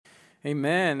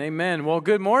Amen. Amen. Well,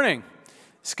 good morning.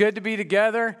 It's good to be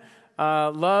together.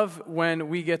 Love when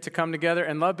we get to come together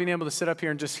and love being able to sit up here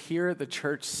and just hear the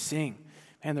church sing.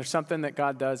 Man, there's something that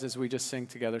God does as we just sing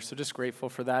together. So just grateful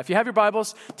for that. If you have your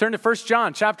Bibles, turn to 1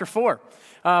 John chapter 4.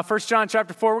 1 John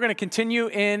chapter 4, we're going to continue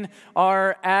in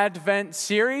our Advent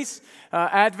series.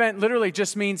 Advent literally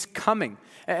just means coming.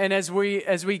 And as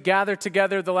we gather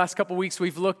together the last couple weeks,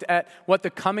 we've looked at what the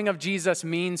coming of Jesus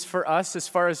means for us as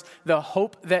far as the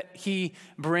hope that he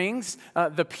brings,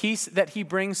 the peace that he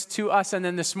brings to us. And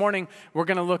then this morning, we're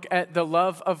going to look at the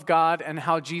love of God and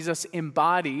how Jesus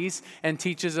embodies and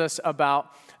teaches us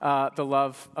about the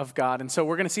love of God. And so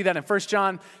we're going to see that in 1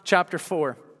 John chapter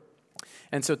 4.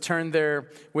 And so turn there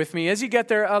with me. As you get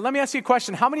there, let me ask you a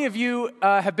question. How many of you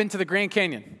have been to the Grand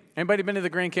Canyon? Anybody been to the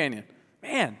Grand Canyon?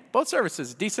 Man, both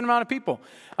services, a decent amount of people.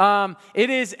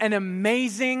 It is an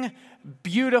amazing,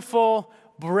 beautiful,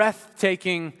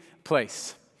 breathtaking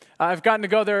place. I've gotten to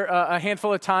go there a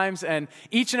handful of times, and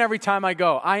each and every time I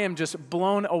go, I am just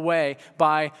blown away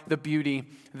by the beauty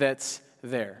that's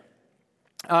there.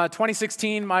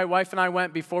 2016, my wife and I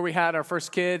went before we had our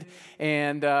first kid,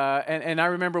 and I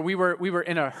remember we were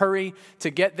in a hurry to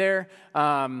get there.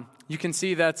 You can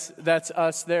see that's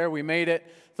us there. We made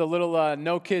it. The little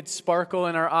no kid sparkle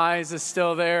in our eyes is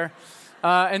still there.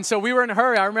 And so we were in a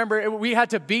hurry. I remember we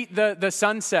had to beat the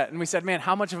sunset. And we said, man,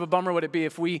 how much of a bummer would it be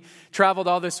if we traveled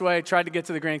all this way, tried to get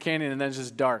to the Grand Canyon, and then it's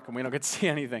just dark and we don't get to see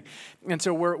anything. And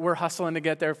so we're hustling to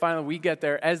get there. Finally, we get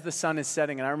there as the sun is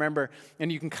setting. And I remember,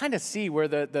 and you can kind of see where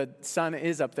the sun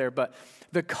is up there, but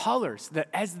the colors that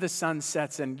as the sun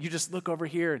sets and you just look over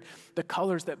here, and the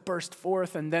colors that burst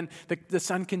forth, and then the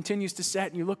sun continues to set,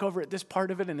 and you look over at this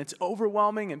part of it, and it's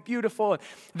overwhelming and beautiful. And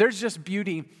there's just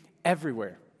beauty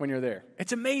everywhere when you're there.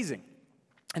 It's amazing.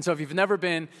 And so if you've never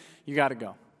been, you got to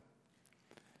go.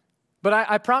 But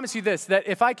I promise you this, that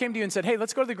if I came to you and said, hey,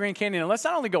 let's go to the Grand Canyon, and let's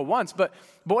not only go once, but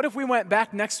what if we went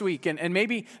back next week, and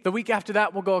maybe the week after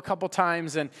that we'll go a couple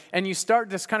times, and you start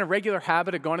this kind of regular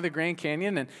habit of going to the Grand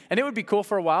Canyon, and it would be cool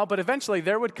for a while, but eventually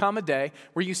there would come a day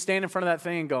where you stand in front of that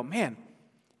thing and go, man,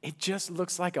 it just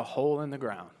looks like a hole in the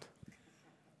ground.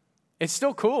 It's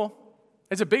still cool.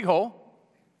 It's a big hole,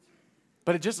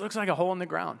 but it just looks like a hole in the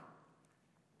ground.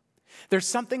 There's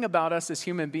something about us as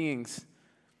human beings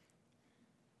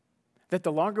that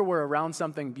the longer we're around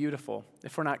something beautiful,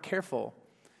 if we're not careful,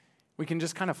 we can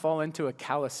just kind of fall into a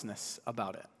callousness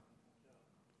about it.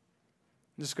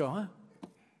 Just go, huh?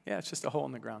 Yeah, it's just a hole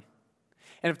in the ground.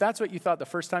 And if that's what you thought the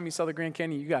first time you saw the Grand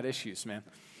Canyon, you got issues, man.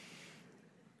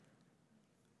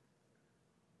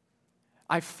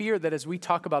 I fear that as we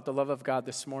talk about the love of God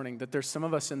this morning, that there's some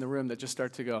of us in the room that just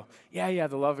start to go, yeah,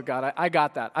 the love of God. I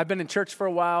got that. I've been in church for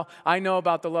a while. I know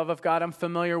about the love of God. I'm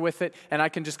familiar with it, and I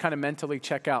can just kind of mentally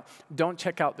check out. Don't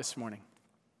check out this morning.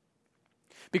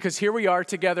 Because here we are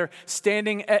together,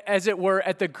 standing, as it were,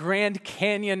 at the Grand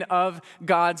Canyon of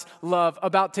God's love,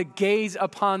 about to gaze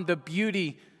upon the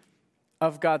beauty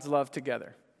of God's love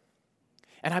together.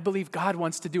 And I believe God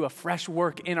wants to do a fresh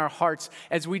work in our hearts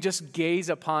as we just gaze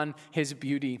upon his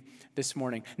beauty this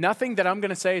morning. Nothing that I'm going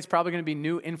to say is probably going to be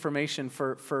new information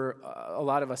for a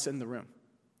lot of us in the room.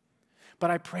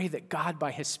 But I pray that God,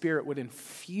 by his Spirit, would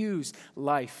infuse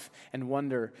life and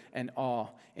wonder and awe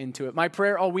into it. My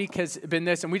prayer all week has been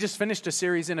this, and we just finished a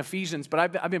series in Ephesians, but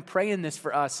I've been praying this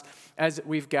for us as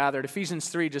we've gathered. Ephesians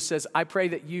 3 just says, I pray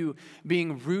that you,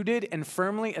 being rooted and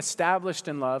firmly established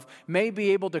in love, may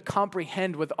be able to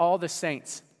comprehend with all the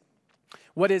saints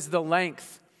what is the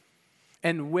length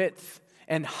and width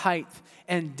and height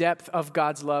and depth of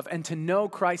God's love, and to know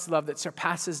Christ's love that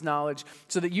surpasses knowledge,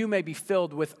 so that you may be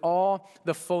filled with all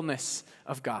the fullness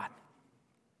of God.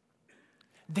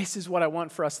 This is what I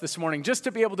want for us this morning, just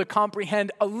to be able to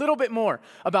comprehend a little bit more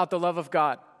about the love of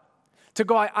God. To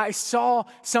go, I saw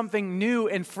something new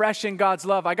and fresh in God's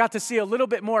love. I got to see a little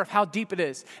bit more of how deep it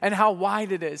is, and how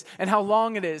wide it is, and how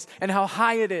long it is, and how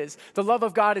high it is. The love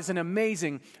of God is an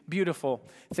amazing, beautiful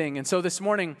thing. And so this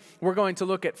morning, we're going to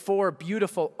look at 4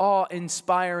 beautiful,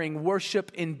 awe-inspiring,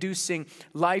 worship-inducing,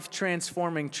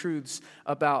 life-transforming truths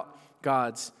about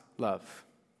God's love.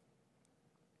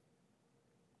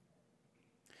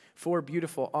 4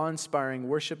 beautiful, awe-inspiring,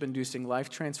 worship-inducing,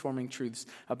 life-transforming truths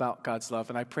about God's love.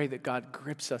 And I pray that God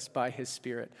grips us by his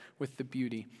Spirit with the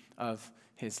beauty of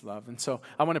his love. And so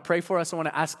I want to pray for us. I want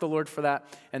to ask the Lord for that,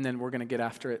 and then we're going to get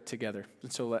after it together.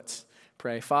 And so let's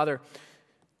pray. Father,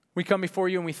 we come before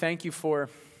you and we thank you for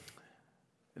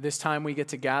this time we get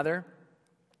to gather.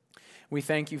 We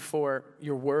thank you for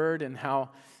your word and how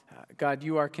God,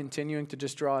 you are continuing to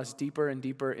just draw us deeper and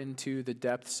deeper into the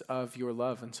depths of your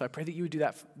love. And so I pray that you would do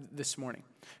that this morning.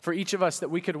 For each of us, that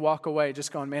we could walk away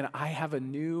just going, man, I have a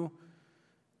new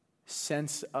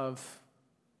sense of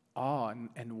awe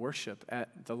and worship at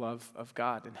the love of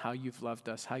God and how you've loved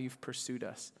us, how you've pursued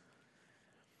us.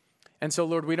 And so,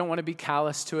 Lord, we don't want to be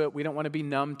callous to it. We don't want to be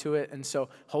numb to it. And so,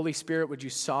 Holy Spirit, would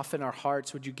you soften our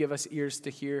hearts? Would you give us ears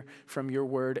to hear from your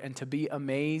word and to be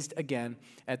amazed again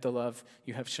at the love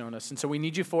you have shown us? And so we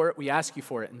need you for it. We ask you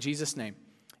for it. In Jesus' name,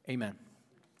 amen.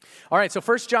 All right, so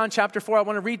 1 John chapter 4, I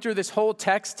want to read through this whole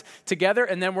text together,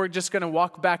 and then we're just going to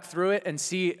walk back through it and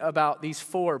see about these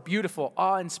 4 beautiful,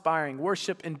 awe-inspiring,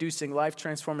 worship-inducing,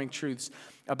 life-transforming truths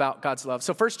about God's love.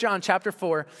 So 1 John chapter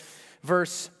 4,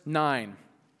 verse 9.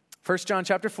 1 John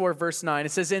chapter 4, verse 9,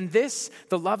 it says, "In this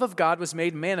the love of God was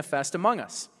made manifest among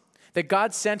us, that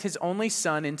God sent his only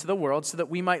Son into the world so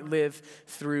that we might live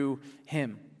through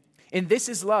him. And this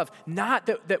is love, not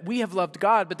that we have loved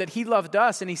God, but that he loved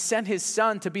us, and he sent his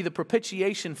Son to be the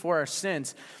propitiation for our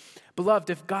sins.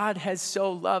 Beloved, if God has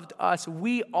so loved us,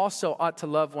 we also ought to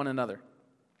love one another.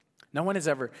 No one has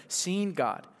ever seen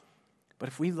God, but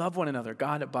if we love one another,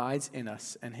 God abides in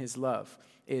us, and his love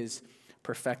is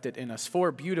perfected in us."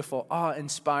 4 beautiful,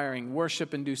 awe-inspiring,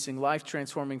 worship-inducing,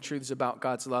 life-transforming truths about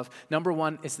God's love. Number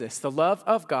 1 is this: the love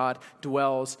of God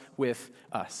dwells with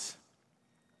us.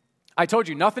 I told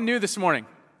you, nothing new this morning.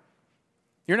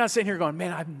 You're not sitting here going,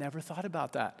 man, I've never thought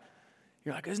about that.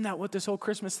 You're like, isn't that what this whole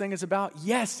Christmas thing is about?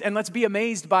 Yes, and let's be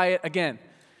amazed by it again.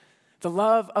 The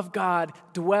love of God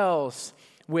dwells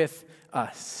with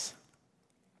us.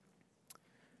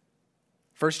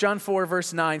 1 John 4,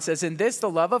 verse 9 says, "In this the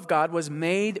love of God was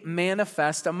made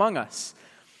manifest among us."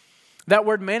 That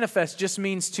word manifest just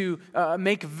means to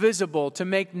make visible, to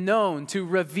make known, to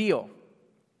reveal.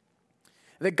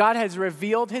 That God has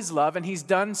revealed his love, and he's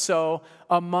done so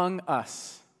among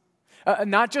us.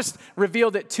 Not just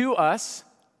revealed it to us,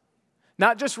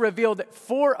 not just revealed it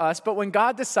for us, but when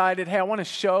God decided, hey, I want to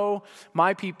show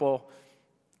my people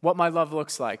what my love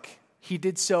looks like, he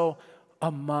did so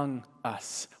among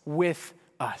us, with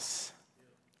us.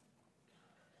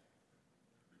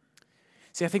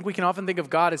 See, I think we can often think of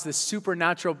God as this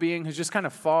supernatural being who's just kind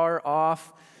of far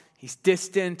off. He's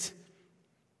distant.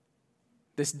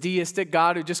 This deistic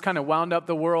God who just kind of wound up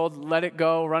the world, let it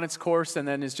go, run its course, and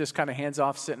then is just kind of hands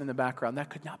off, sitting in the background. That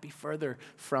could not be further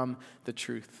from the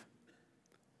truth.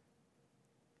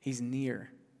 He's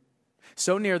near.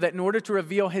 So near that in order to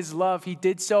reveal his love, he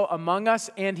did so among us,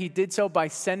 and he did so by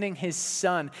sending his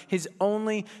Son, his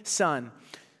only Son,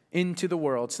 into the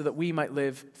world so that we might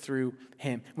live through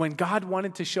him. When God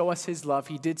wanted to show us his love,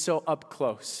 he did so up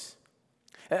close.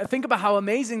 Think about how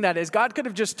amazing that is. God could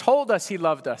have just told us he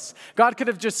loved us. God could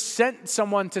have just sent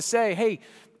someone to say, hey,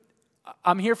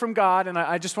 I'm here from God, and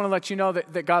I just want to let you know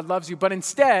that God loves you. But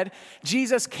instead,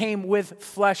 Jesus came with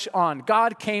flesh on.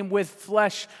 God came with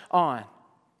flesh on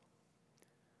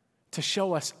to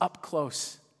show us up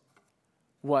close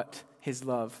what his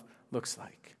love looks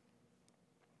like.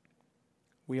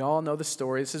 We all know the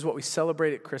story. This is what we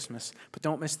celebrate at Christmas. But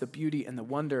don't miss the beauty and the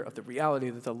wonder of the reality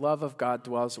that the love of God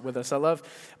dwells with us. I love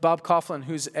Bob Kauflin,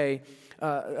 who's a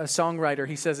songwriter.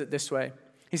 He says it this way.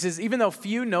 He says, even though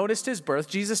few noticed his birth,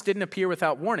 Jesus didn't appear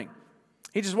without warning.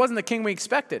 He just wasn't the king we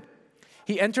expected.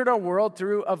 He entered our world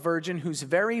through a virgin whose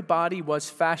very body was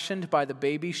fashioned by the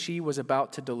baby she was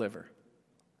about to deliver.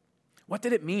 What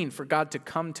did it mean for God to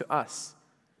come to us?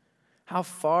 How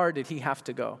far did he have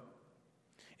to go?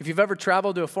 If you've ever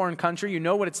traveled to a foreign country, you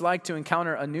know what it's like to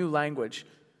encounter a new language,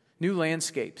 new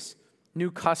landscapes, new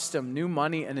custom, new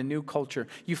money, and a new culture.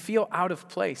 You feel out of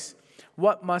place.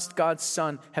 What must God's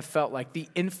Son have felt like? The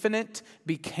infinite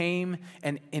became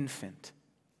an infant.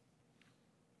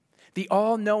 The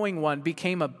all-knowing one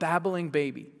became a babbling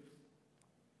baby.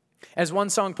 As one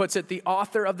song puts it, the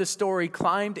author of the story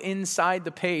climbed inside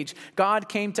the page. God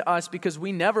came to us because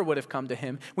we never would have come to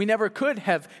him. We never could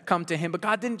have come to him, but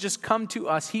God didn't just come to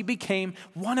us. He became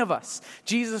one of us.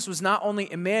 Jesus was not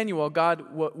only Emmanuel,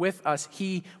 God with us,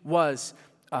 he was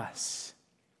us.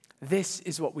 This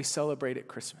is what we celebrate at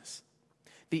Christmas.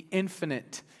 The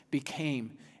infinite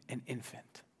became an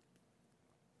infant.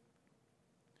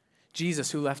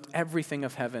 Jesus, who left everything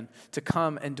of heaven to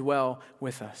come and dwell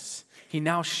with us. He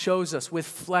now shows us with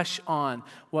flesh on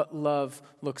what love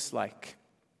looks like.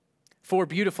 4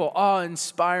 beautiful,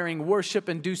 awe-inspiring,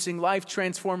 worship-inducing,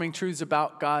 life-transforming truths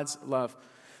about God's love.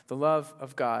 The love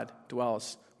of God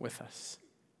dwells with us.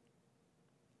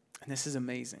 And this is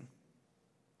amazing.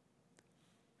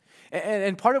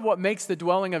 And part of what makes the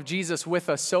dwelling of Jesus with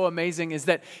us so amazing is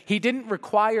that he didn't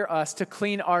require us to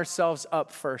clean ourselves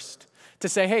up first. To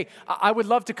say, hey, I would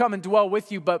love to come and dwell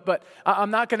with you, but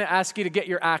I'm not going to ask you to get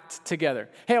your act together.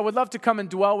 Hey, I would love to come and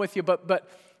dwell with you, but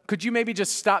could you maybe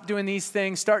just stop doing these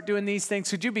things, start doing these things?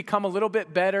 Could you become a little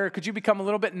bit better? Could you become a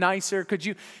little bit nicer?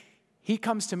 He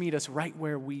comes to meet us right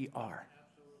where we are.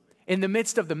 In the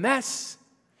midst of the mess,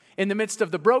 in the midst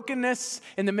of the brokenness,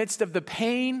 in the midst of the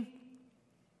pain,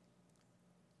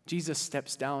 Jesus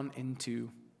steps down into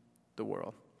the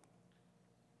world.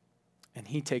 And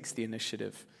he takes the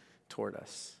initiative toward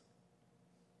us.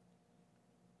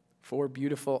 4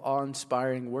 beautiful,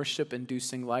 awe-inspiring,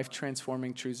 worship-inducing,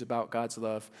 life-transforming truths about God's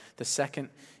love. The second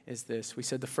is this. We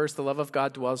said the first, the love of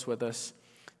God dwells with us.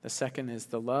 The second is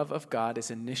the love of God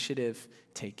is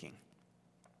initiative-taking.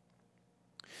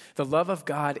 The love of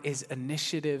God is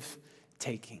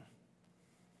initiative-taking.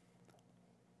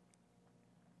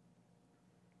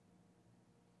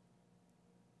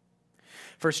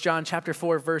 1 John chapter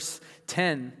 4, verse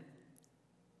 10.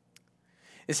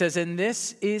 It says, and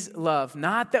this is love,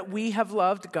 not that we have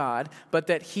loved God, but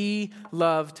that he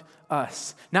loved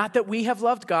us. Not that we have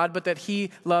loved God, but that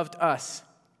he loved us.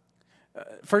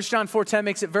 1 John 4:10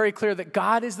 makes it very clear that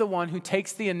God is the one who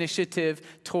takes the initiative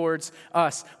towards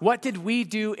us. What did we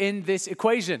do in this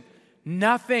equation?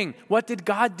 Nothing. What did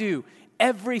God do?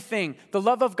 Everything. The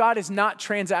love of God is not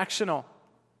transactional.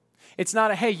 It's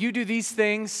not a, hey, you do these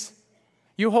things,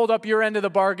 you hold up your end of the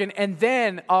bargain, and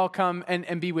then I'll come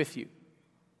and be with you.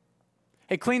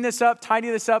 Hey, clean this up, tidy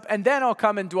this up, and then I'll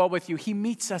come and dwell with you. He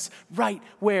meets us right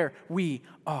where we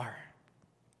are.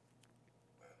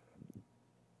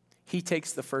 He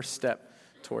takes the first step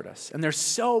toward us. And there's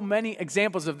so many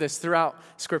examples of this throughout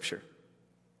Scripture.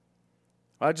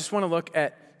 Well, I just want to look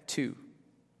at two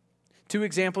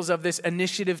examples of this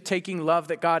initiative-taking love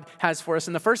that God has for us.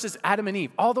 And the first is Adam and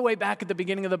Eve. All the way back at the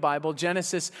beginning of the Bible,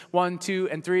 Genesis 1, 2,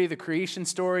 and 3, the creation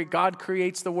story. God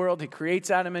creates the world. He creates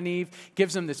Adam and Eve,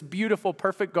 gives them this beautiful,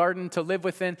 perfect garden to live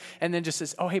within, and then just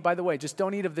says, oh, hey, by the way, just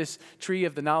don't eat of this tree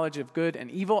of the knowledge of good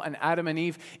and evil. And Adam and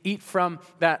Eve eat from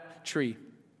that tree.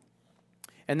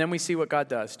 And then we see what God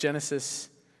does. Genesis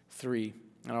 3,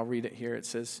 and I'll read it here. It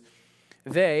says,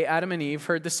 they, Adam and Eve,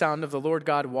 heard the sound of the Lord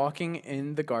God walking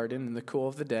in the garden in the cool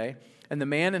of the day. And the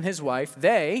man and his wife,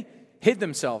 they hid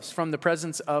themselves from the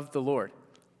presence of the Lord.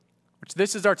 Which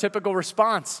this is our typical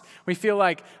response. We feel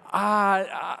like,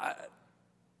 I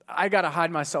got to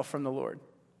hide myself from the Lord.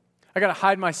 I got to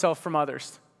hide myself from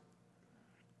others.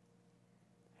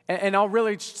 And I'll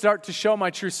really start to show my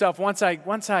true self once I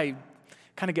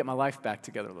kind of get my life back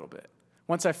together a little bit.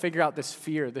 Once I figure out this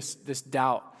fear, this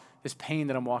doubt, this pain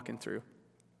that I'm walking through.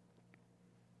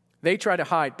 They try to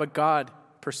hide, but God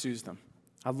pursues them.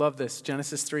 I love this.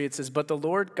 Genesis 3, it says, but the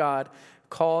Lord God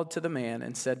called to the man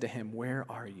and said to him, where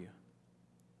are you?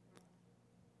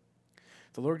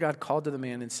 The Lord God called to the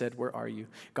man and said, where are you?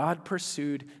 God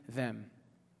pursued them.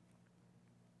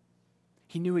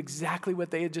 He knew exactly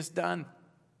what they had just done.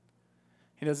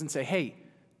 He doesn't say, hey,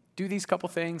 do these couple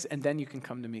things and then you can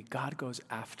come to me. God goes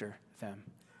after them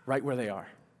right where they are.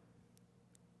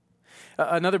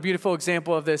 Another beautiful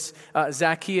example of this,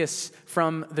 Zacchaeus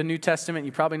from the New Testament.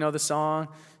 You probably know the song.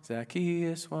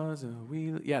 Zacchaeus was a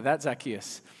wee... Yeah, that's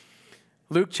Zacchaeus.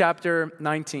 Luke chapter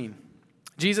 19.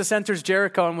 Jesus enters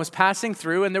Jericho and was passing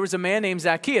through, and there was a man named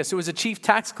Zacchaeus who was a chief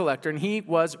tax collector, and he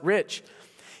was rich.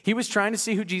 He was trying to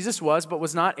see who Jesus was, but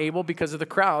was not able because of the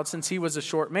crowd, since he was a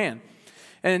short man.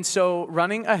 And so,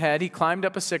 running ahead, he climbed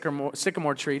up a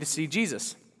sycamore tree to see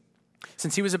Jesus,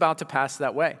 since he was about to pass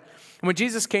that way. And when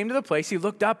Jesus came to the place, he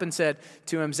looked up and said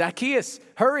to him, Zacchaeus,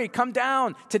 hurry, come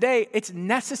down. Today, it's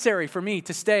necessary for me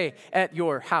to stay at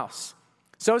your house.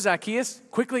 So Zacchaeus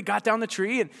quickly got down the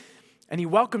tree and he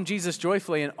welcomed Jesus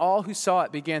joyfully. And all who saw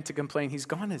it began to complain, he's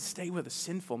gone to stay with a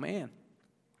sinful man.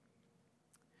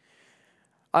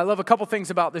 I love a couple things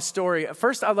about this story.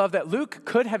 First, I love that Luke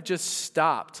could have just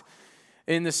stopped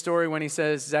in the story when he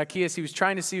says, Zacchaeus, he was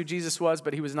trying to see who Jesus was,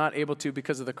 but he was not able to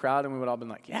because of the crowd. And we would all been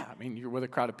like, yeah, I mean, you're with a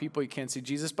crowd of people, you can't see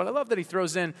Jesus. But I love that he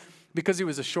throws in because he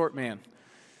was a short man.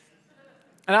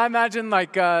 And I imagine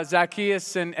like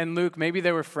Zacchaeus and Luke, maybe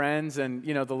they were friends. And,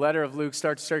 you know, the letter of Luke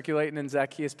starts circulating and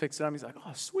Zacchaeus picks it up. He's like,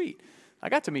 oh, sweet. I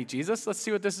got to meet Jesus. Let's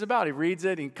see what this is about. He reads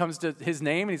it. He comes to his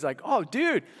name and he's like, oh,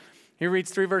 dude. He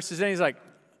reads 3 verses in. He's like,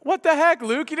 what the heck,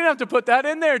 Luke? You didn't have to put that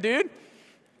in there, dude.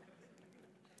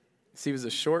 See, he was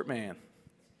a short man.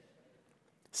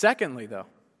 Secondly, though,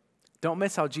 don't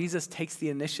miss how Jesus takes the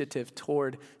initiative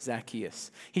toward Zacchaeus.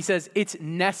 He says, it's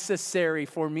necessary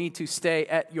for me to stay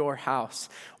at your house.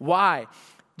 Why?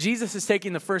 Jesus is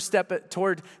taking the first step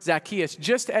toward Zacchaeus,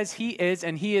 just as he is,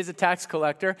 and he is a tax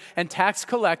collector, and tax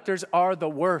collectors are the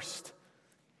worst.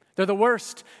 They're the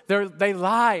worst. They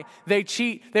lie, they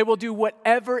cheat, they will do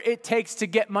whatever it takes to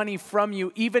get money from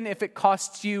you, even if it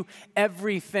costs you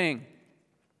everything.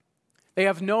 They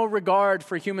have no regard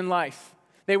for human life.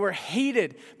 They were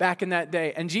hated back in that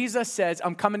day. And Jesus says,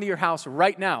 I'm coming to your house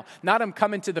right now. Not I'm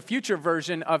coming to the future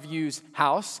version of you's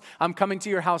house. I'm coming to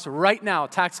your house right now,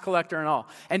 tax collector and all.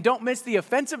 And don't miss the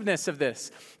offensiveness of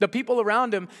this. The people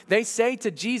around him, they say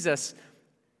to Jesus,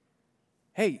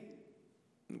 hey,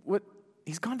 what?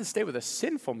 He's gone to stay with a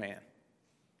sinful man.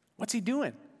 What's he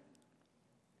doing?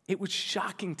 It was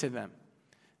shocking to them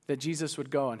that Jesus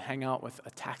would go and hang out with a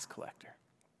tax collector.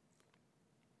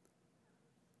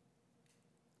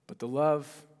 But the love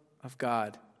of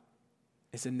God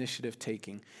is initiative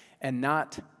taking and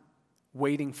not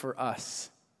waiting for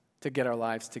us to get our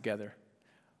lives together.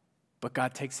 But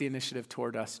God takes the initiative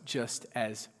toward us just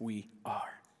as we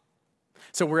are.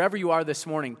 So wherever you are this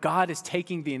morning, God is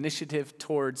taking the initiative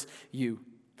towards you.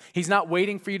 He's not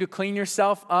waiting for you to clean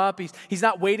yourself up. He's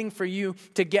not waiting for you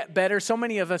to get better. So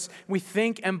many of us, we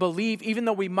think and believe, even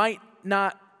though we might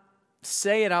not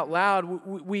say it out loud,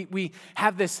 we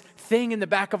have this thing in the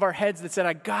back of our heads that said,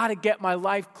 I got to get my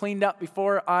life cleaned up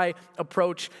before I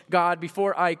approach God,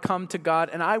 before I come to God.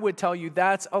 And I would tell you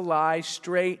that's a lie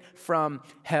straight from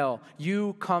hell.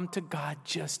 You come to God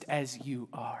just as you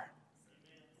are.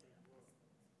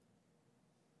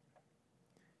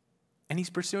 And he's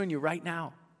pursuing you right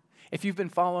now. If you've been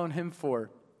following him for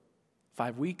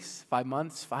 5 weeks, 5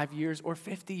 months, 5 years, or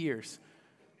 50 years,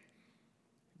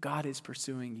 God is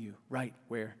pursuing you right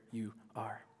where you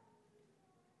are.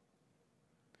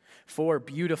 4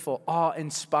 beautiful,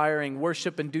 awe-inspiring,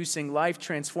 worship-inducing,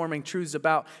 life-transforming truths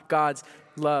about God's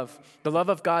love. The love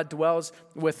of God dwells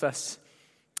with us,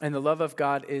 and the love of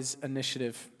God is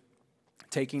initiative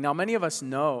taking. Now, many of us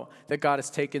know that God has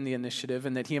taken the initiative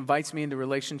and that he invites me into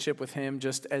relationship with him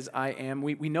just as I am.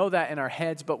 We know that in our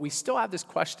heads, but we still have this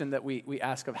question that we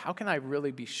ask of, how can I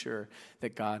really be sure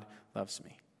that God loves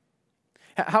me?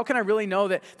 How can I really know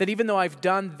that even though I've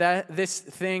done this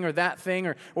thing,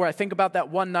 or I think about that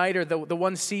one night or the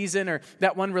one season or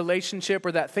that one relationship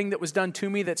or that thing that was done to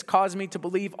me that's caused me to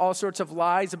believe all sorts of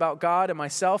lies about God and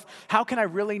myself, how can I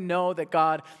really know that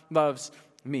God loves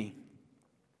me?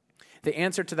 The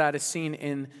answer to that is seen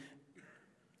in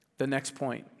the next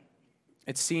point.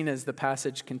 It's seen as the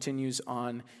passage continues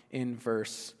on in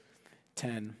verse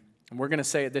 10. And we're going to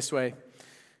say it this way.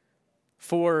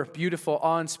 4 beautiful,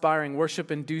 awe-inspiring,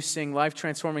 worship-inducing,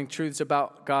 life-transforming truths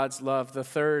about God's love. The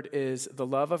third is the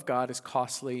love of God is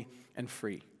costly and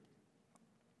free.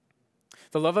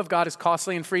 The love of God is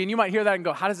costly and free. And you might hear that and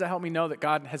go, how does that help me know that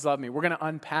God has loved me? We're going to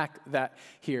unpack that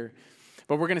here.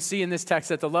 But we're going to see in this text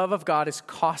that the love of God is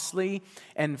costly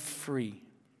and free.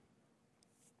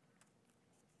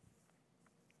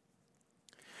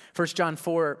 1 John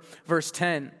 4, verse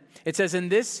 10, it says, and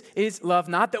this is love,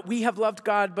 not that we have loved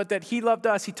God, but that he loved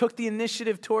us. He took the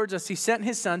initiative towards us. He sent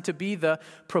his son to be the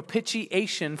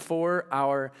propitiation for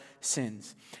our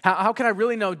sins. How can I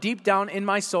really know deep down in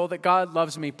my soul that God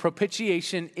loves me?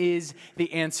 Propitiation is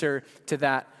the answer to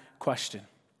that question.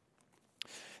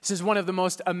 This is one of the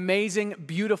most amazing,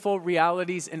 beautiful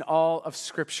realities in all of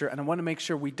Scripture, and I want to make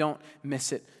sure we don't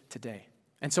miss it today.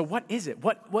 And so what is it?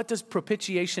 What does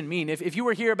propitiation mean? If you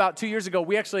were here about 2 years ago,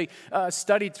 we actually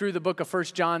studied through the book of 1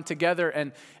 John together,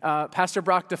 and Pastor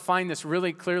Brock defined this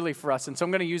really clearly for us. And so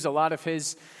I'm going to use a lot of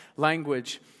his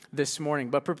language this morning.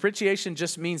 But propitiation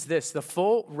just means this: the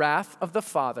full wrath of the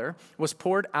Father was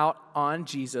poured out on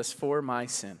Jesus for my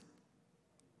sin.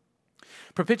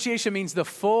 Propitiation means the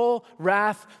full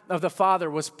wrath of the Father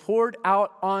was poured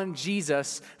out on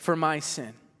Jesus for my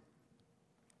sin.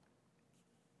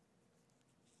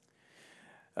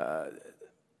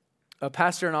 A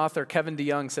pastor and author, Kevin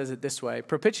DeYoung, says it this way: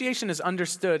 propitiation is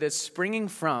understood as springing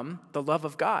from the love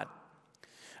of God.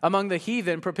 Among the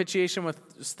heathen, propitiation was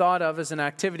thought of as an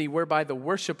activity whereby the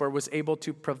worshiper was able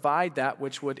to provide that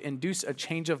which would induce a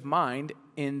change of mind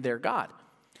in their God.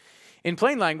 In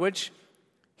plain language,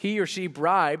 he or she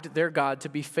bribed their God to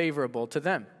be favorable to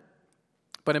them.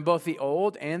 But in both the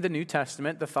Old and the New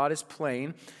Testament, the thought is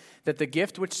plain that the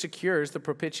gift which secures the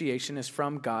propitiation is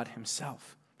from God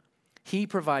himself. He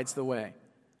provides the way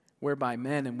whereby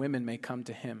men and women may come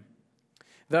to him.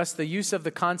 Thus, the use of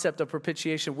the concept of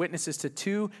propitiation witnesses to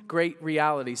 2 great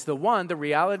realities. The one, the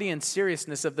reality and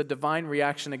seriousness of the divine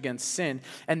reaction against sin,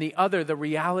 and the other, the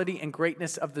reality and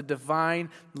greatness of the divine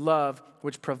love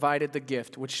which provided the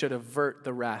gift, which should avert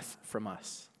the wrath from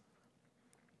us.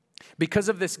 Because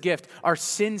of this gift, our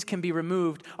sins can be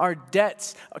removed, our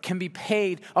debts can be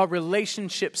paid, our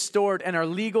relationships stored, and our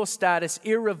legal status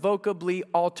irrevocably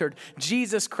altered.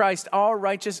 Jesus Christ, our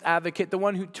righteous advocate, the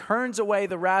one who turns away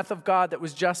the wrath of God that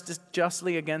was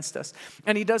justly against us.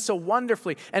 And he does so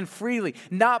wonderfully and freely,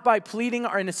 not by pleading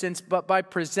our innocence, but by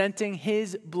presenting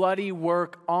his bloody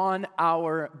work on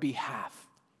our behalf.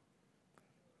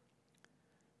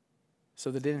 So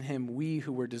that in him we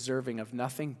who were deserving of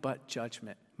nothing but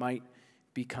judgment might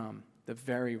become the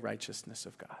very righteousness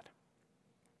of God.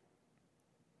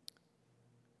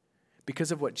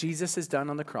 Because of what Jesus has done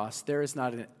on the cross, there is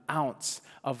not an ounce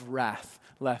of wrath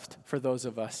left for those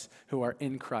of us who are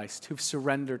in Christ, who've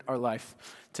surrendered our life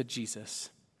to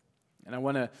Jesus. And I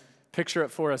want to picture it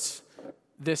for us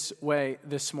this way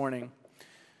this morning.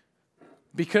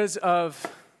 Because of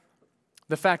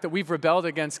the fact that we've rebelled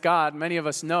against God, many of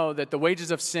us know that the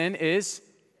wages of sin is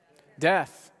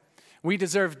death. We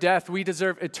deserve death. We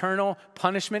deserve eternal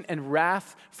punishment and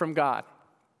wrath from God.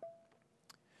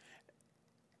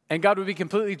 And God would be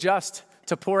completely just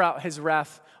to pour out his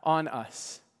wrath on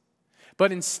us.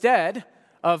 But instead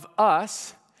of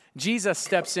us, Jesus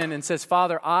steps in and says,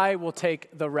 Father, I will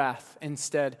take the wrath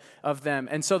instead of them.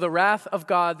 And so the wrath of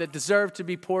God that deserved to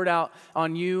be poured out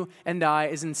on you and I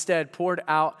is instead poured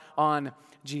out on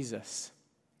Jesus.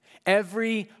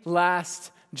 Every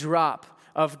last drop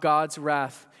of God's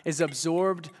wrath is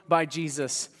absorbed by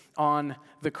Jesus on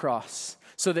the cross.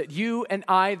 So that you and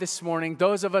I this morning,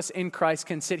 those of us in Christ,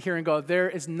 can sit here and go, there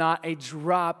is not a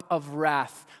drop of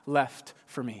wrath left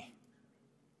for me.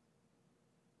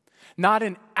 Not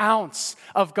an ounce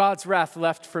of God's wrath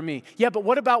left for me. Yeah, but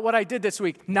what about what I did this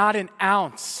week? Not an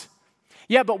ounce.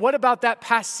 Yeah, but what about that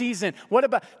past season? What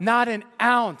about not an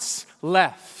ounce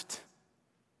left?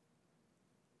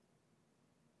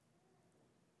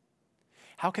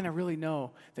 How can I really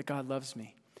know that God loves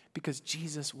me? Because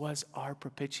Jesus was our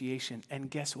propitiation. And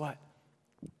guess what?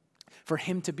 For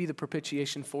him to be the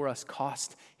propitiation for us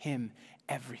cost him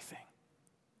everything.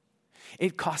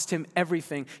 It cost him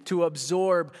everything to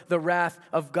absorb the wrath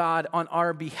of God on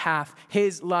our behalf.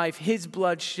 His life, his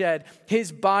blood shed,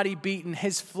 his body beaten,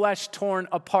 his flesh torn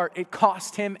apart. It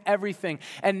cost him everything.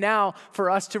 And now for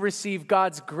us to receive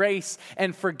God's grace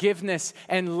and forgiveness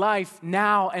and life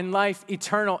now and life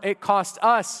eternal, it cost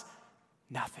us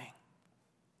nothing.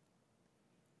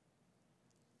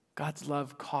 God's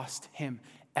love cost him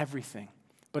everything,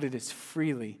 but it is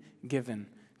freely given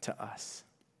to us.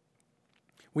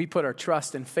 We put our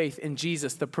trust and faith in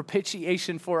Jesus, the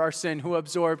propitiation for our sin, who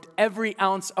absorbed every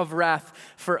ounce of wrath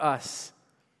for us.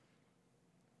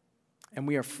 And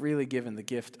we are freely given the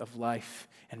gift of life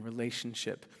and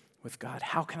relationship with God.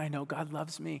 How can I know God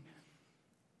loves me?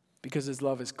 Because his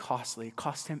love is costly. It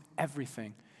cost him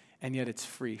everything, and yet it's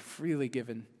free, freely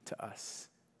given to us,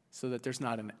 so that there's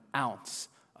not an ounce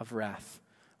of wrath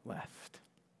left.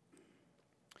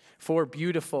 4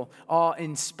 beautiful,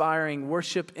 awe-inspiring,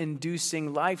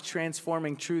 worship-inducing,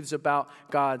 life-transforming truths about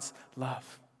God's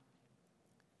love.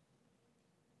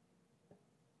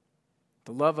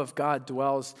 The love of God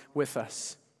dwells with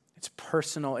us. It's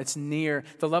personal. It's near.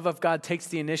 The love of God takes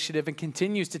the initiative and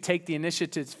continues to take the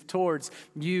initiative towards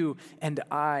you and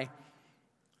I.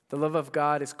 The love of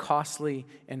God is costly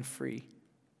and free.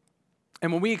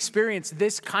 And when we experience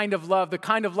this kind of love, the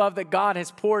kind of love that God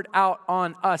has poured out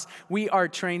on us, we are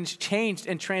changed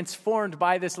and transformed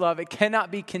by this love. It cannot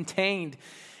be contained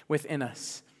within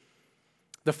us.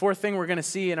 The 4th thing we're going to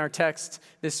see in our text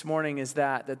this morning is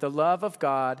that the love of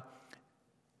God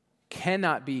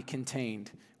cannot be contained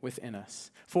within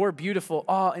us. 4 beautiful,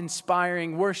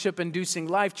 awe-inspiring, worship-inducing,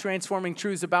 life-transforming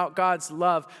truths about God's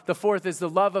love. The 4th is the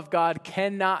love of God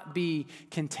cannot be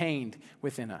contained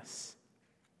within us.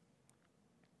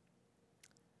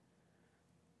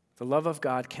 The love of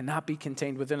God cannot be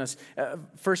contained within us.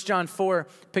 1 John 4,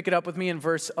 pick it up with me in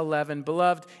verse 11.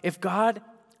 Beloved, if God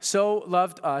so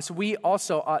loved us, we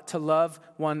also ought to love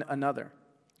one another.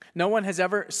 No one has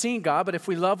ever seen God, but if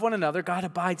we love one another, God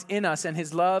abides in us, and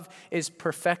his love is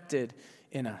perfected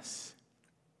in us.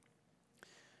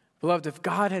 Beloved, if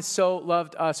God has so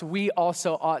loved us, we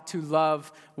also ought to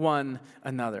love one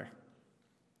another.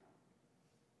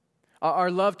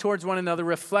 Our love towards one another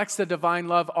reflects the divine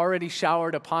love already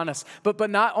showered upon us.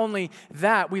 But not only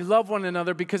that, we love one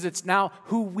another because it's now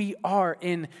who we are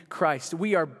in Christ.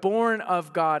 We are born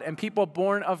of God, and people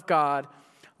born of God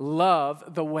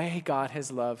love the way God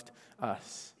has loved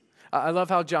us. I love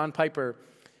how John Piper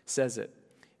says it.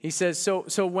 He says,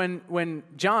 so when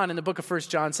John in the book of 1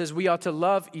 John says we ought to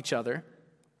love each other,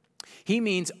 he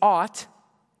means ought,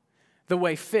 the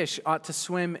way fish ought to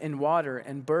swim in water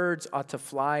and birds ought to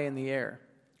fly in the air.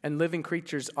 and living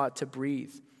creatures ought to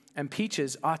breathe, and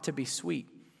peaches ought to be sweet,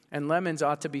 and lemons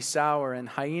ought to be sour, and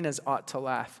hyenas ought to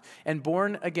laugh, and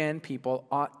born-again people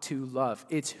ought to love.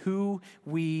 It's who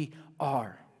we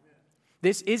are.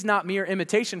 This is not mere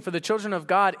imitation. For the children of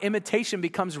God, imitation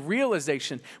becomes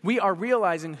realization. We are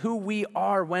realizing who we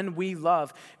are when we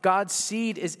love. God's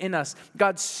seed is in us.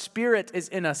 God's spirit is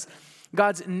in us.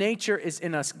 God's nature is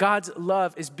in us. God's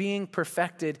love is being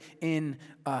perfected in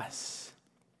us.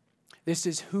 This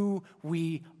is who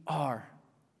we are.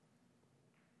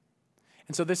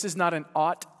 And so this is not an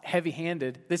ought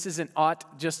heavy-handed. This is an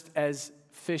ought just as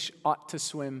fish ought to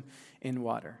swim in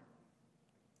water,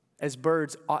 as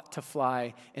birds ought to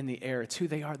fly in the air. It's who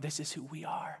they are. This is who we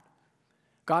are.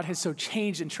 God has so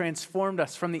changed and transformed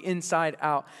us from the inside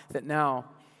out that now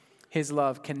his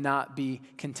love cannot be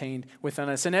contained within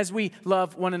us. And as we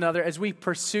love one another, as we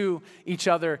pursue each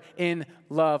other in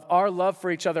love, our love for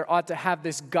each other ought to have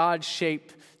this God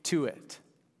shape to it.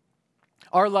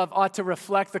 Our love ought to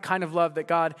reflect the kind of love that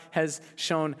God has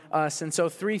shown us. And so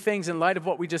 3 things in light of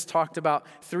what we just talked about,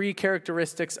 3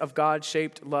 characteristics of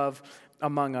God-shaped love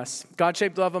among us.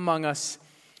 God-shaped love among us,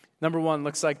 number 1,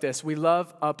 looks like this. We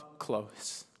love up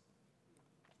close.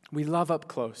 We love up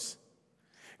close.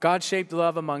 God-shaped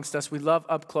love amongst us. We love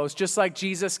up close. Just like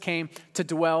Jesus came to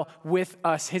dwell with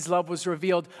us, his love was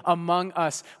revealed among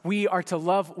us. We are to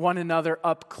love one another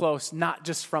up close, not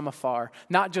just from afar,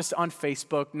 not just on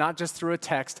Facebook, not just through a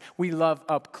text. We love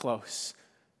up close.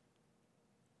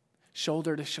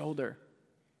 Shoulder to shoulder,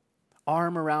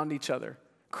 arm around each other,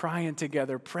 crying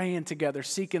together, praying together,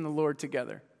 seeking the Lord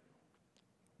together.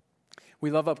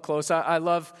 We love up close. I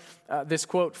love this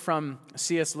quote from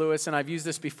C.S. Lewis, and I've used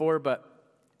this before, but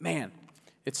man,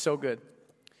 it's so good.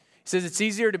 He says, it's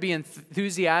easier to be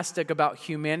enthusiastic about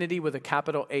humanity with a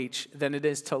capital H than it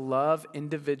is to love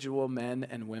individual men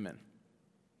and women.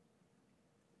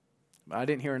 I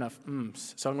didn't hear enough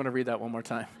ums, so I'm going to read that one more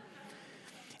time.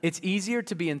 It's easier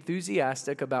to be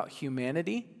enthusiastic about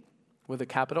humanity with a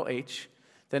capital H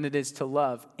than it is to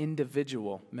love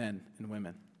individual men and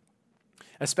women,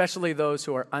 especially those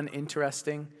who are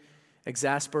uninteresting,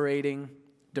 exasperating,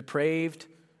 depraved,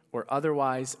 or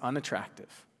otherwise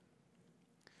unattractive.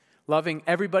 Loving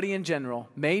everybody in general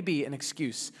may be an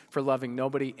excuse for loving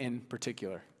nobody in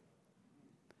particular.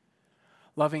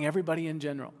 Loving everybody in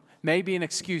general may be an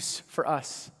excuse for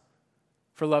us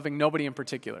for loving nobody in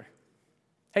particular.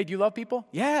 Hey, do you love people?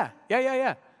 Yeah.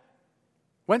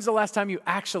 When's the last time you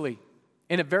actually,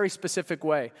 in a very specific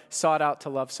way, sought out to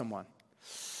love someone?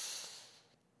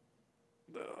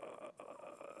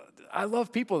 I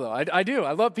love people, though. I do.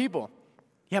 I love people.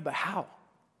 Yeah, but how?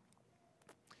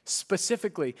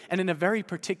 Specifically, and in a very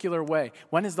particular way.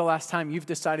 When is the last time you've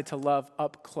decided to love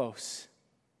up close?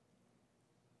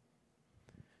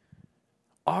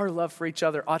 Our love for each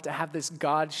other ought to have this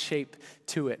God shape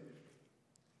to it.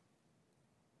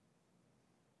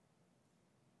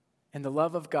 And the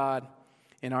love of God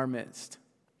in our midst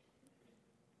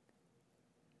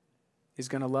is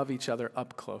going to love each other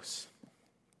up close.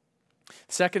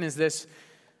 Second is this: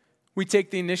 we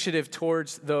take the initiative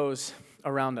towards those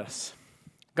around us.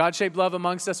 God-shaped love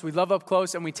amongst us, we love up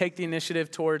close, and we take the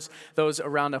initiative towards those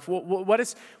around us. What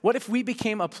if we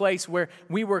became a place where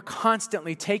we were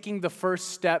constantly taking the first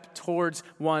step towards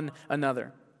one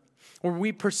another? Where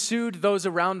we pursued those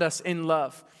around us in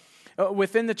love,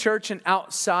 within the church and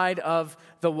outside of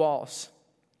the walls?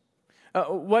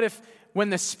 What if when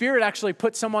the Spirit actually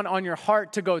put someone on your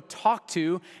heart to go talk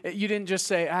to, you didn't just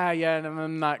say,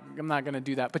 I'm not going to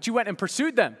do that. But you went and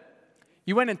pursued them.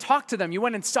 You went and talked to them. You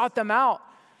went and sought them out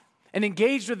and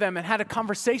engaged with them and had a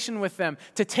conversation with them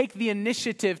to take the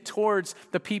initiative towards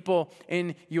the people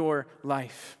in your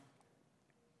life.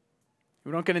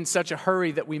 We don't get in such a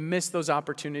hurry that we miss those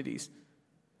opportunities.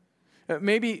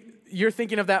 Maybe you're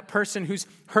thinking of that person who's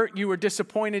hurt you or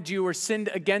disappointed you or sinned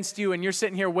against you, and you're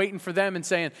sitting here waiting for them and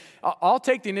saying, I'll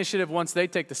take the initiative once they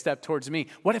take the step towards me.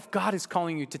 What if God is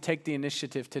calling you to take the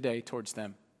initiative today towards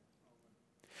them?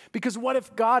 Because what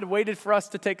if God waited for us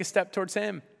to take a step towards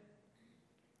him?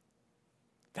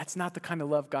 That's not the kind of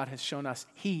love God has shown us.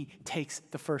 He takes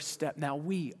the first step. Now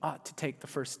we ought to take the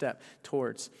first step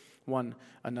towards one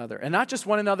another. And not just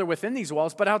one another within these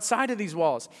walls, but outside of these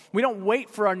walls. We don't wait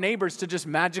for our neighbors to just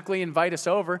magically invite us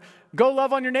over. Go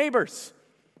love on your neighbors.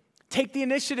 Take the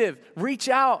initiative. Reach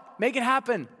out. Make it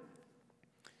happen.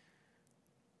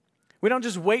 We don't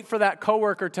just wait for that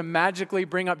coworker to magically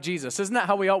bring up Jesus. Isn't that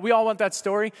how we all want that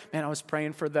story? Man, I was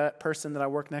praying for that person that I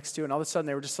work next to, and all of a sudden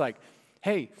they were just like,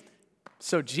 hey,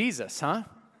 so Jesus, huh?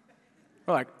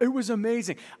 We're like, it was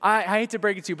amazing. I hate to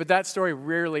break it to you, but that story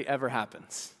rarely ever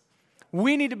happens.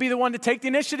 We need to be the one to take the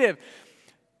initiative.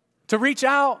 to reach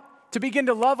out, to begin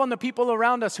to love on the people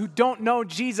around us who don't know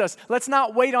Jesus. Let's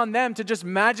not wait on them to just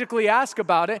magically ask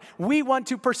about it. We want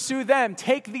to pursue them,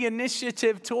 take the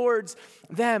initiative towards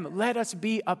them. Let us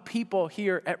be a people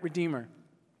here at Redeemer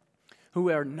who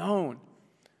are known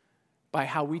by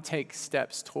how we take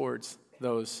steps towards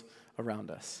those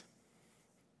around us.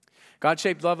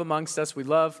 God-shaped love amongst us. We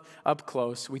love up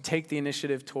close. We take the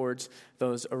initiative towards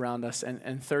those around us.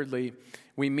 And thirdly,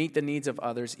 we meet the needs of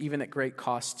others, even at great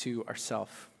cost to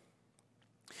ourselves.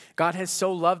 God has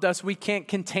so loved us, we can't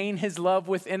contain his love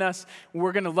within us.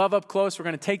 We're going to love up close. We're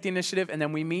going to take the initiative, and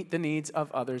then we meet the needs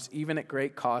of others, even at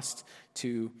great cost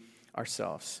to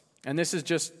ourselves. And this is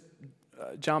just,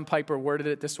 John Piper worded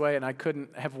it this way, and I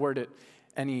couldn't have worded it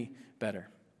any better.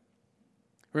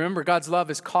 Remember, God's love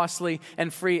is costly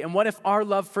and free. And what if our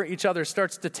love for each other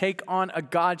starts to take on a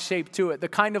God shape to it? The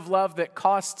kind of love that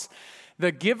costs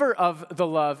the giver of the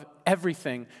love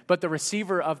everything, but the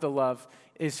receiver of the love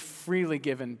is freely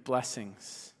given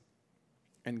blessings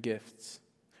and gifts.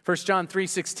 1 John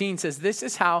 3:16 says, this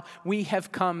is how we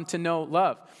have come to know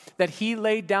love, that he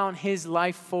laid down his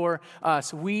life for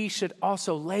us. We should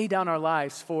also lay down our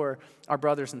lives for our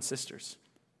brothers and sisters.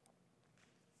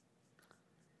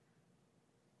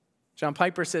 John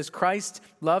Piper says, Christ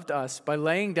loved us by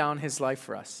laying down his life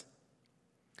for us.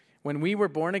 When we were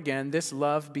born again, this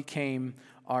love became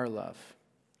our love.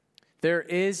 There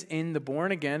is in the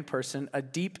born-again person a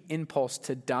deep impulse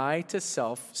to die to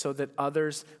self so that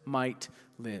others might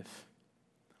live.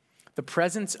 The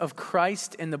presence of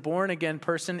Christ in the born-again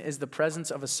person is the presence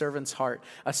of a servant's heart,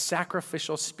 a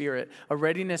sacrificial spirit, a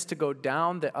readiness to go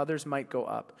down that others might go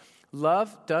up.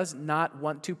 Love does not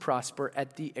want to prosper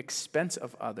at the expense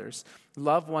of others.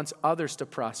 Love wants others to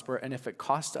prosper, and if it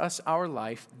costs us our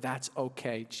life, that's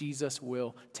okay. Jesus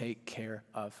will take care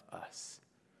of us.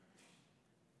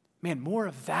 Man, more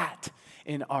of that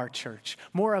in our church.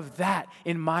 More of that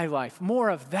in my life. More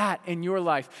of that in your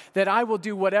life. That I will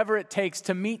do whatever it takes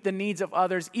to meet the needs of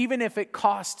others, even if it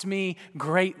costs me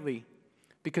greatly.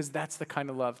 Because that's the kind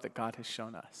of love that God has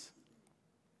shown us.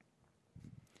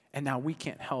 And now we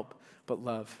can't help but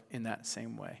love in that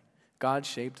same way.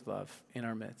 God-shaped love in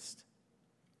our midst.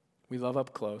 We love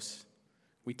up close.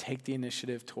 We take the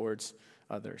initiative towards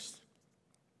others.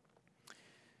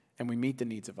 And we meet the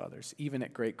needs of others, even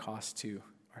at great cost to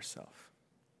ourselves.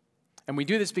 And we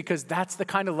do this because that's the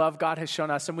kind of love God has shown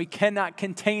us, and we cannot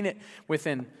contain it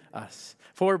within us.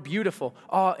 For beautiful,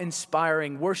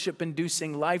 awe-inspiring,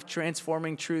 worship-inducing,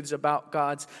 life-transforming truths about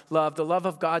God's love. The love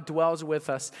of God dwells with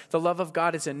us. The love of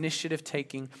God is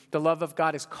initiative-taking. The love of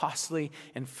God is costly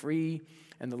and free,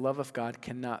 and the love of God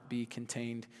cannot be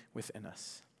contained within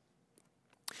us.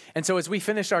 And so as we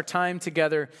finish our time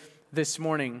together this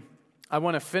morning, I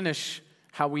want to finish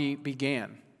how we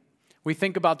began. We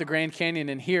think about the Grand Canyon,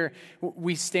 and here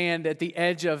we stand at the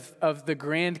edge of the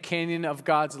Grand Canyon of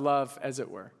God's love, as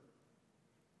it were.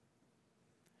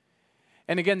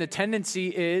 And again, the tendency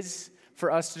is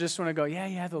for us to just want to go,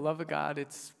 yeah, the love of God,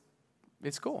 it's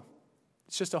cool.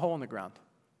 It's just a hole in the ground.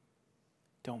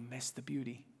 Don't miss the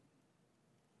beauty.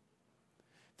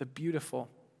 The beautiful,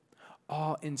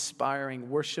 awe-inspiring,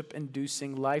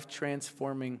 worship-inducing,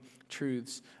 life-transforming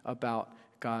truths about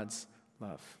God's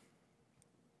love.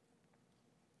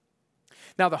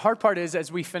 Now, the hard part is,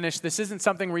 as we finish, this isn't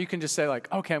something where you can just say,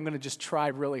 like, okay, I'm going to just try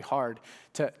really hard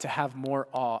to have more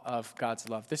awe of God's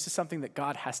love. This is something that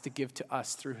God has to give to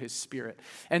us through his Spirit.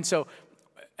 And so,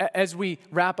 as we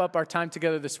wrap up our time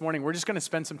together this morning, we're just going to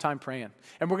spend some time praying.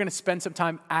 And we're going to spend some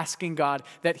time asking God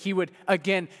that he would,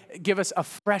 again, give us a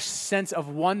fresh sense of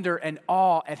wonder and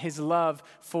awe at his love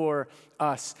for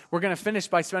us. We're going to finish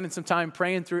by spending some time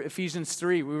praying through Ephesians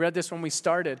 3. We read this when we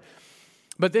started.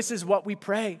 But this is what we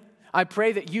pray. I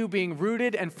pray that you, being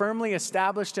rooted and firmly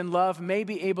established in love, may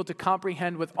be able to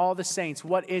comprehend with all the saints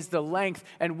what is the length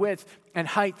and width and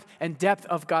height and depth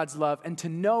of God's love, and to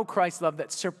know Christ's love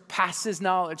that surpasses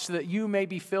knowledge, so that you may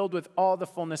be filled with all the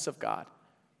fullness of God.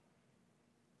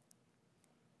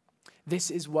 This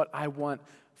is what I want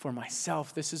for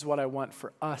myself. This is what I want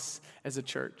for us as a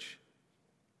church.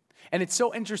 And it's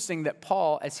so interesting that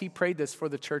Paul, as he prayed this for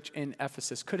the church in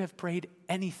Ephesus, could have prayed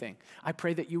anything. I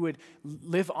pray that you would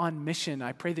live on mission.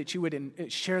 I pray that you would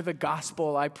share the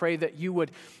gospel. I pray that you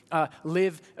would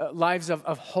live lives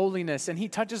of holiness. And he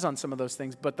touches on some of those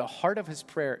things. But the heart of his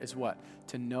prayer is what?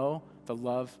 To know the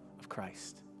love of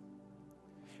Christ.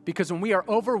 Because when we are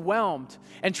overwhelmed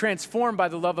and transformed by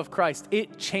the love of Christ,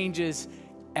 it changes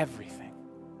everything.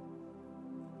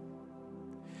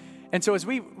 And so as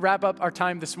we wrap up our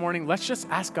time this morning, let's just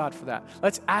ask God for that.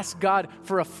 Let's ask God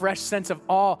for a fresh sense of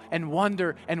awe and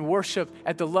wonder and worship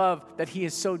at the love that he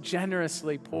has so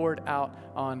generously poured out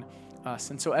on us.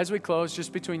 And so as we close,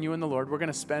 just between you and the Lord, we're going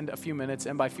to spend a few minutes.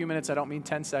 And by few minutes, I don't mean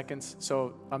 10 seconds.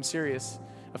 So I'm serious,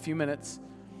 a few minutes.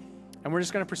 And we're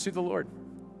just going to pursue the Lord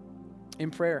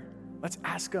in prayer. Let's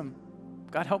ask him,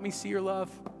 God, help me see your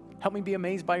love. Help me be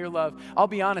amazed by your love. I'll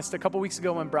be honest, a couple weeks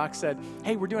ago when Brock said,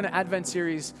 hey, we're doing an Advent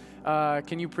series.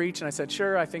 Can you preach? And I said,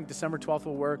 sure, I think December 12th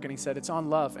will work. And he said, it's on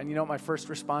love. And you know what my first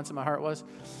response in my heart was?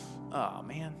 Oh,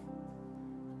 man.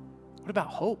 What about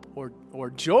hope or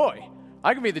joy?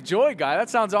 I can be the joy guy. That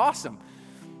sounds awesome.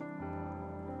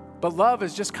 But love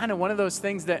is just kind of one of those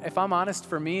things that, if I'm honest,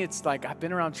 for me, it's like I've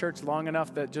been around church long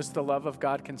enough that just the love of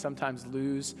God can sometimes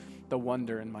lose the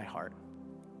wonder in my heart.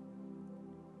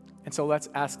 And so let's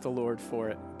ask the Lord for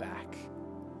it back.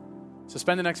 So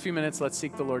spend the next few minutes, let's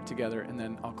seek the Lord together, and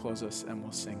then I'll close us and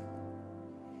we'll sing.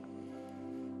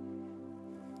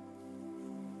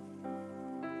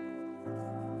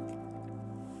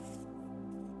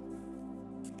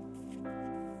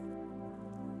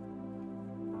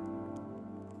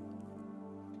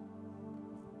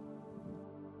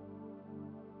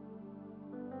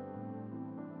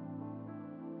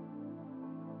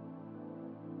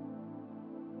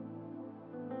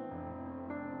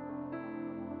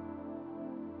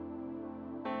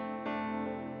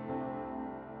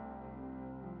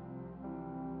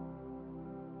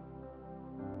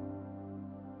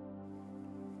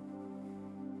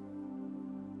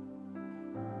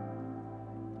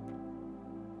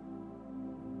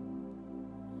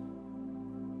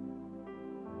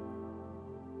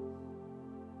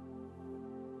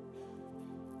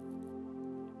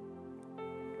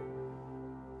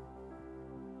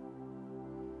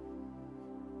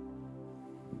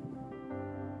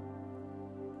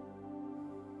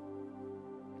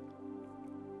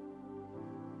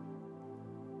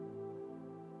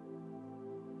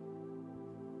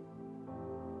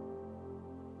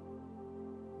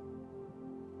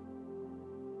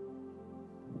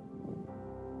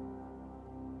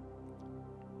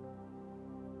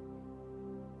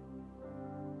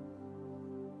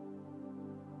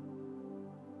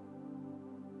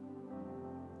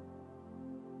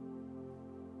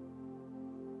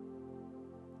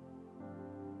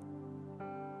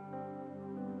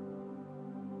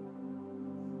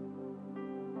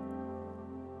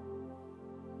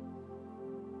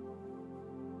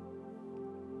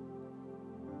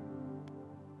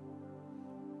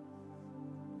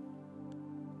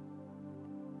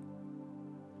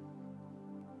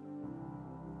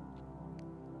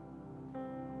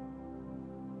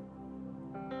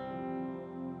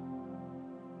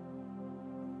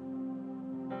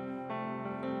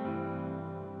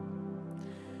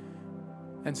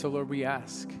 And so, Lord, we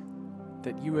ask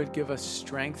that you would give us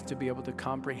strength to be able to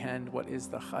comprehend what is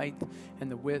the height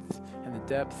and the width and the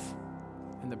depth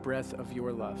and the breadth of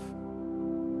your love.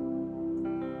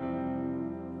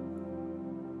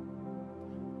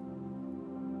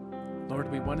 Lord,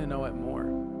 we want to know it more.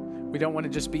 We don't want to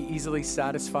just be easily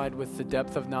satisfied with the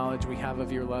depth of knowledge we have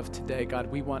of your love today. God,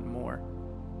 we want more.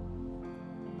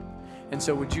 And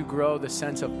so would you grow the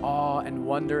sense of awe and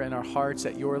wonder in our hearts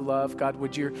at your love? God,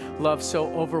 would your love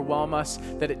so overwhelm us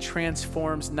that it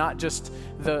transforms not just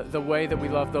the way that we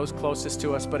love those closest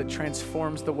to us, but it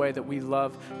transforms the way that we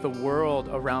love the world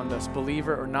around us,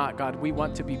 believer or not. God, we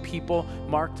want to be people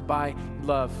marked by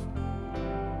love.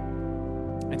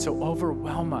 And so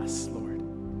overwhelm us, Lord,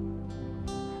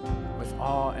 with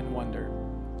awe and wonder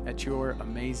at your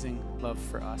amazing love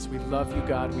for us. We love you,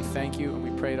 God. We thank you, and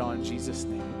we pray it all in Jesus'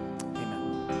 name.